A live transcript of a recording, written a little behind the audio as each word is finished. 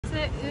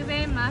chocolate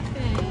ube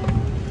muffin.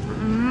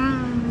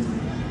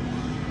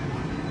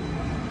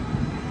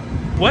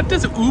 What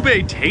does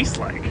ube taste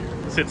like?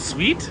 Is it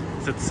sweet?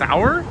 Is it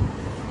sour?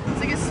 It's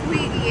like a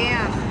sweet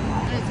yam.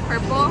 And it's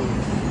purple.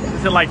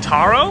 Is it like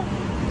taro?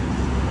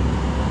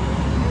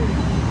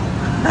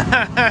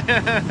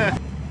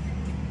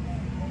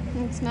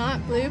 It's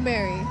not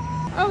blueberry.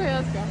 Okay,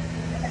 let's go.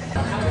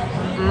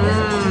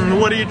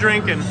 What are you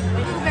drinking?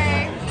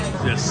 Ube.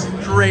 Just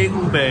straight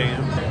ube.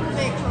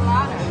 Ube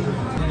colada.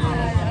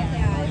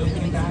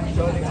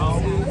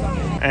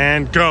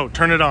 And go,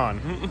 turn it on.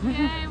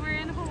 Yay, we're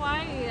in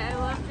Hawaii. I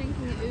love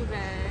drinking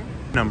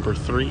ube. Number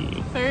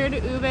 3. Third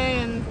ube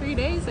in 3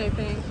 days, I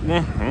think.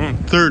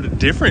 Third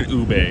different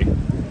ube.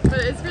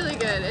 But it's really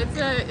good.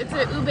 It's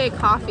a ube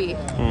coffee.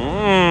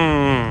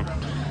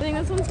 I think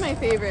this one's my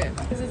favorite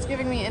because it's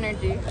giving me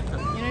energy. You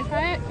wanna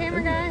try it,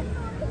 camera guy?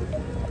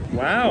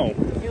 Wow.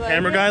 You like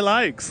Camera it? guy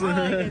likes. I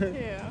like it too.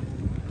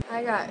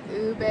 I got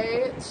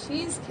ube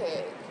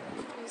cheesecake.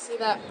 You see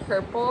that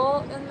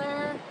purple in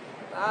there?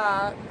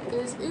 That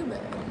is ube.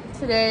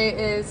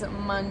 Today is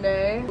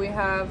Monday. We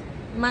have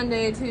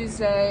Monday,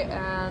 Tuesday,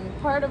 and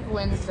part of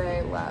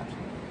Wednesday left.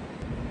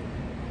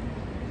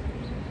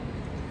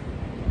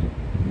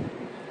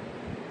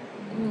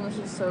 This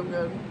is so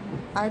good.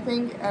 I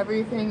think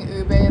everything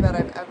ube that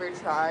I've ever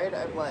tried,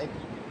 I've liked.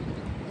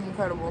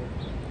 Incredible.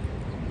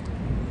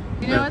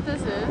 You know what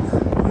this is?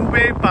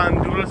 Ube pan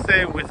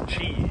dulce with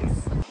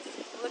cheese.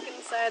 Look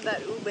inside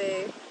that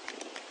ube.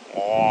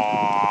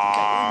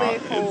 Oh,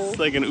 Ube hole. it's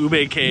like an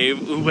ube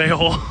cave, ube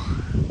hole.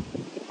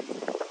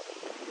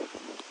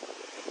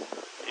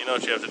 You know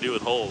what you have to do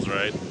with holes,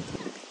 right?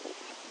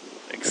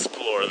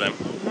 Explore them.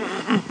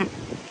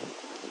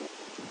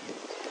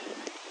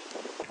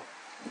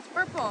 It's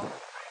purple.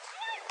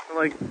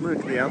 Like,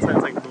 look, the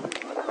outside's like blue.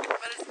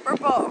 But it's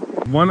purple.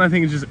 One I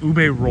think is just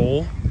ube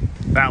roll.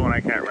 That one I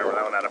can't remember.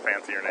 That one had a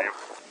fancier name.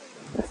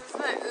 This is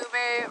the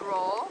ube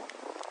roll.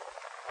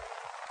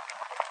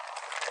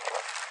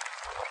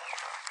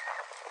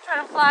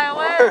 Trying to fly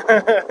away.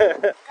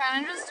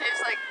 Kind of just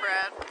tastes like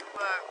bread,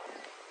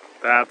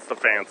 but That's the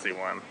fancy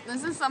one.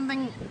 this is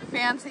something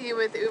fancy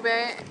with ube.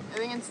 I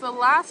think it's the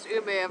last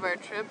ube of our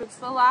trip. It's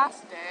the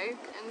last day,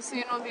 and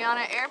soon we'll be on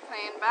an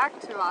airplane back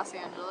to Los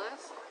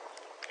Angeles.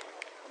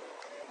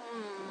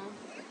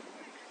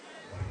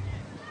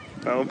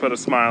 That'll put a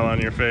smile on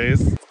your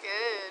face.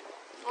 Good.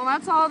 Well,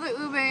 that's all the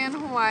ube in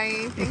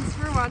Hawaii. Thanks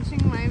for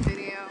watching my video.